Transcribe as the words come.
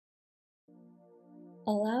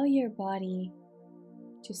Allow your body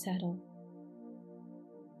to settle.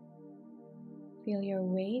 Feel your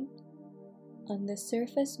weight on the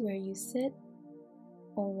surface where you sit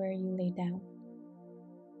or where you lay down.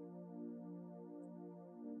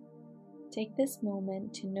 Take this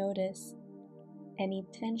moment to notice any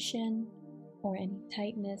tension or any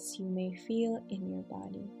tightness you may feel in your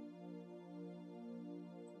body.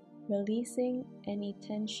 Releasing any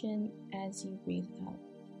tension as you breathe out.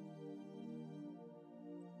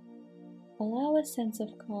 Allow a sense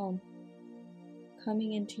of calm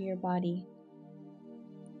coming into your body.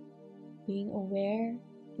 Being aware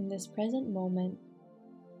in this present moment,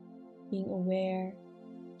 being aware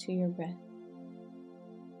to your breath.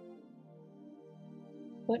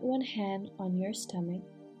 Put one hand on your stomach.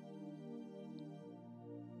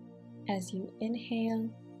 As you inhale,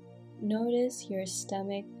 notice your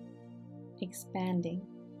stomach expanding.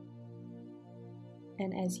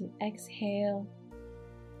 And as you exhale,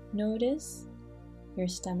 notice your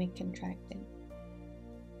stomach contracting.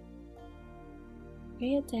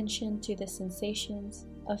 Pay attention to the sensations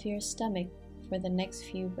of your stomach for the next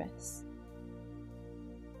few breaths.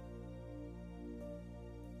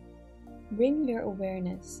 Bring your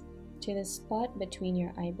awareness to the spot between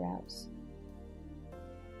your eyebrows.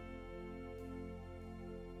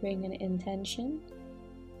 Bring an intention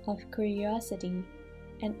of curiosity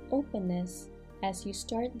and openness as you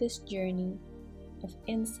start this journey of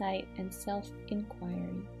insight and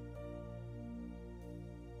self-inquiry.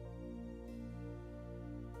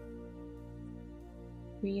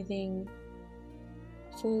 Breathing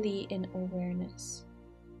fully in awareness.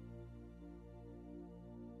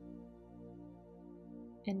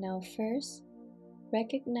 And now first,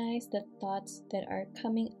 recognize the thoughts that are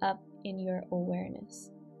coming up in your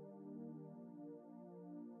awareness.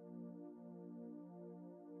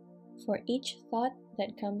 For each thought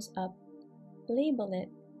that comes up, label it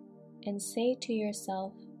and say to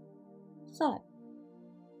yourself, thought.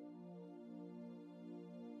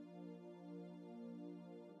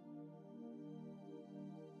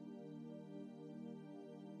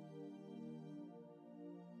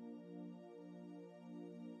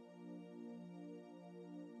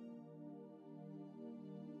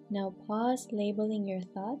 Now pause labeling your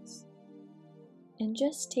thoughts and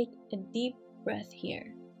just take a deep breath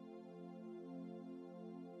here.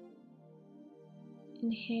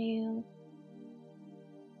 Inhale,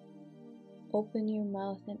 open your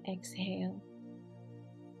mouth and exhale.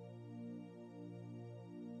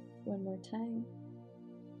 One more time.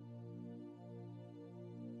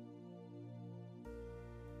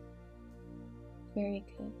 Very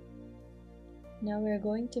good. Now we're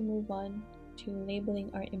going to move on to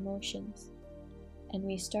labeling our emotions, and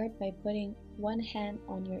we start by putting one hand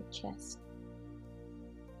on your chest.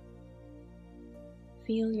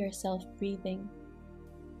 Feel yourself breathing.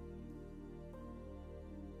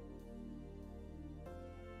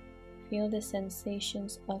 Feel the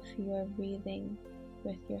sensations of your breathing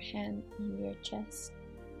with your hand on your chest.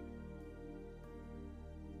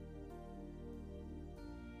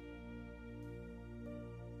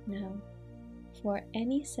 Now, for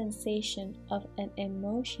any sensation of an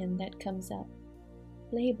emotion that comes up,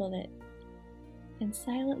 label it and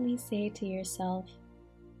silently say to yourself,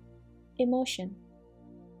 emotion.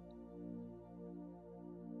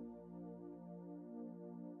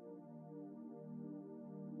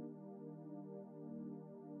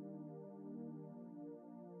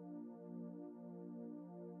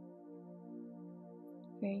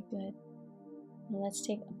 Very good. Now let's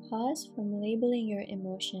take a pause from labeling your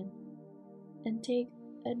emotion and take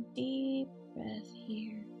a deep breath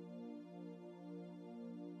here.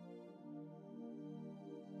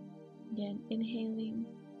 Again, inhaling.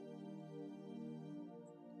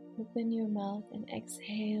 Open your mouth and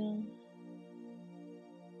exhale.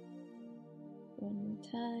 One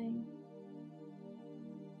more time.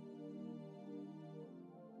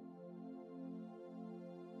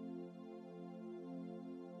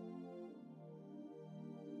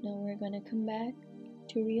 Now we're going to come back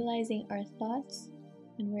to realizing our thoughts,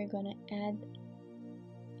 and we're going to add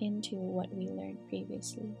into what we learned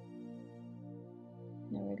previously.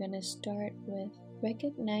 Now we're going to start with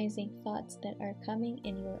recognizing thoughts that are coming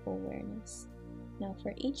in your awareness. Now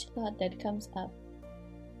for each thought that comes up,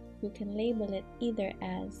 you can label it either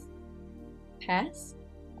as past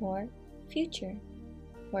or future.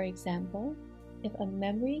 For example, if a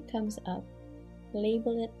memory comes up,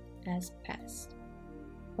 label it as past.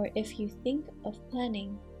 Or if you think of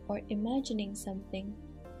planning or imagining something,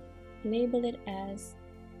 label it as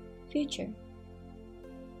future.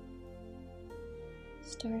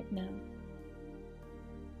 Start now.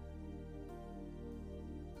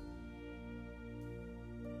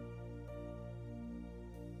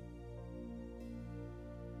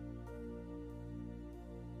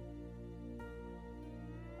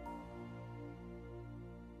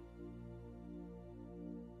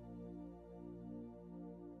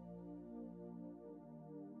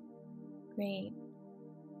 Great.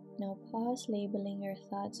 Now pause labeling your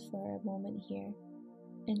thoughts for a moment here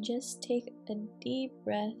and just take a deep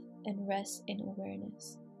breath and rest in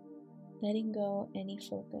awareness, letting go any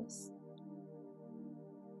focus.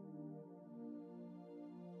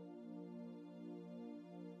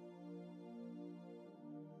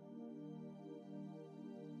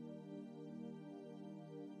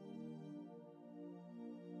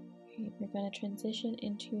 Okay, we're going to transition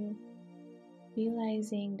into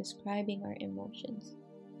realizing, describing our emotions.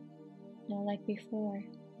 Now, like before,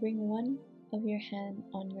 bring one of your hand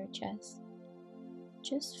on your chest.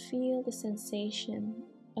 Just feel the sensation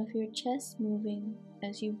of your chest moving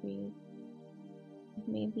as you breathe.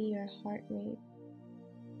 Maybe your heart rate.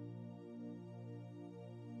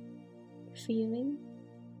 Feeling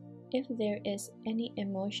if there is any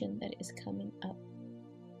emotion that is coming up.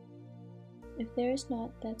 If there is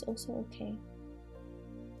not, that's also okay.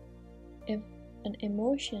 If an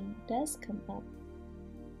emotion does come up,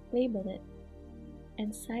 label it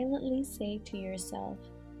and silently say to yourself,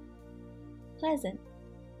 pleasant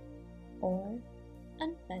or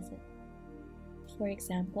unpleasant. For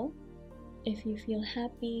example, if you feel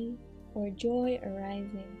happy or joy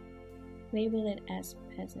arising, label it as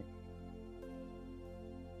pleasant.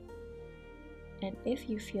 And if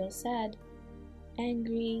you feel sad,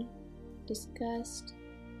 angry, disgust,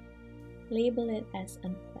 label it as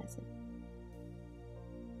unpleasant.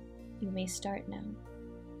 You may start now.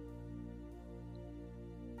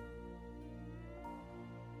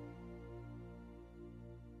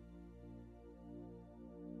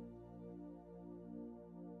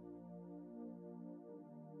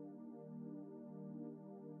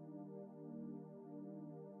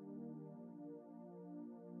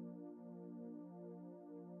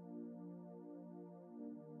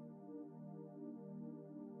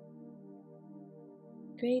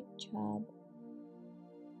 Great job.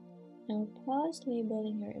 Now pause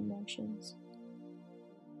labeling your emotions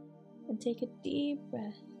and take a deep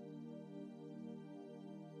breath.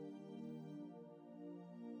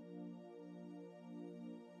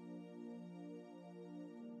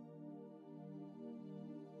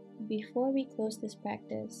 Before we close this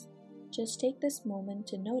practice, just take this moment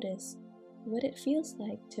to notice what it feels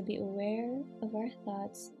like to be aware of our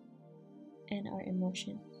thoughts and our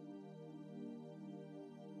emotions.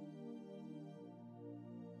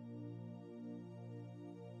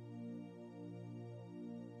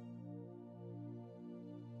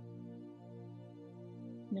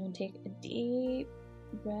 Now take a deep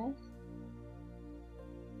breath.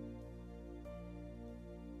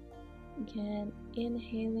 Again,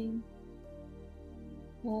 inhaling,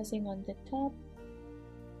 pausing on the top,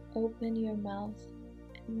 open your mouth,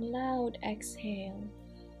 and loud exhale.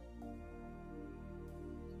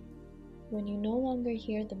 When you no longer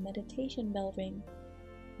hear the meditation bell ring,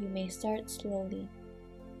 you may start slowly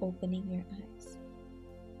opening your eyes.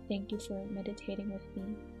 Thank you for meditating with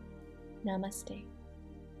me. Namaste.